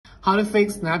How to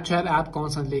fix Snapchat app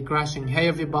constantly crashing. Hey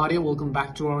everybody, welcome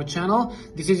back to our channel.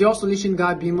 This is your solution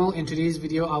guy Bimal. In today's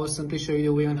video, I will simply show you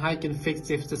the way on how you can fix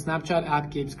if the Snapchat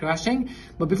app keeps crashing.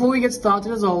 But before we get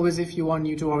started, as always, if you are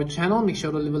new to our channel, make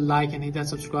sure to leave a like and hit that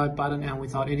subscribe button. And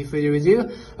without any further ado,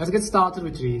 let's get started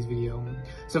with today's video.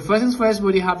 So first things first,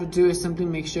 what you have to do is simply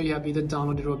make sure you have either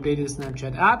downloaded or updated the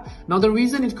Snapchat app. Now the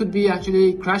reason it could be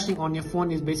actually crashing on your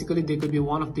phone is basically there could be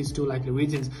one of these two likely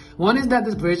reasons. One is that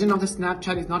this version of the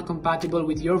Snapchat is not compatible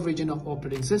with your version of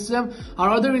operating system, or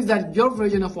other is that your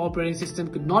version of operating system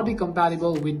could not be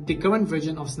compatible with the current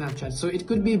version of Snapchat. So it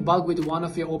could be bug with one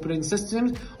of your operating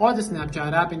systems or the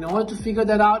Snapchat app. In order to figure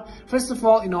that out, first of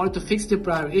all, in order to fix the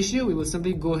prior issue, we will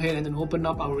simply go ahead and then open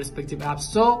up our respective app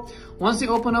store. Once you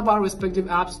open up our respective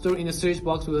app store, in the search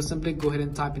box, we will simply go ahead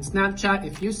and type in Snapchat.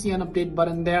 If you see an update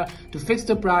button there, to fix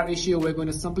the prior issue, we're going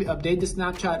to simply update the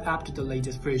Snapchat app to the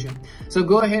latest version. So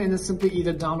go ahead and then simply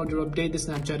either download or update the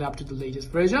Snapchat app to the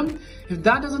latest version. If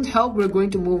that doesn't help, we're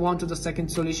going to move on to the second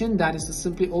solution, that is to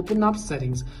simply open up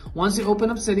settings. Once you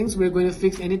open up settings, we're going to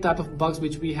fix any type of bugs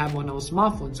which we have on our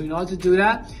smartphone. So in order to do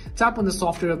that, tap on the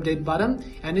software update button,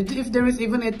 and if there is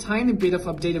even a tiny bit of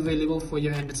update available for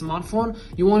your Android smartphone,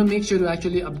 you want to make sure to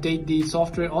actually update the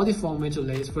software or the firmware to the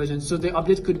latest version. So the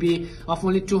update could be of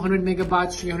only 200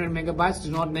 megabytes, 300 megabytes. Do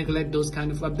not neglect those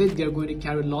kind of updates. They are going to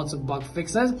carry lots of bug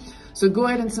fixes. So go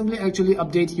ahead and simply actually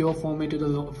update your firmware to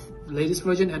the latest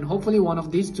version, and hopefully one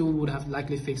of these two would have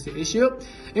likely fixed the issue.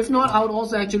 If not, I would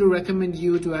also actually recommend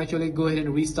you to actually go ahead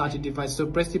and restart your device. So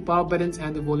press the power buttons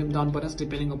and the volume down buttons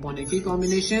depending upon your key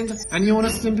combinations, and you want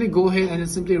to simply go ahead and then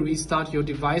simply restart your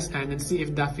device and then see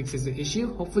if that fixes the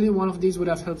issue. Hopefully one of these would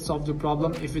have helped solve the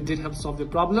problem. If it did help solve the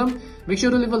problem, make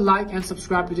sure to leave a like and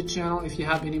subscribe to the channel. If you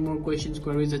have any more questions,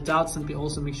 queries or doubts, simply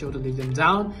also make sure to leave them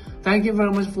down. Thank you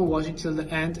very much for watching till the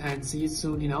end, and see you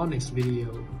soon in our next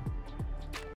video.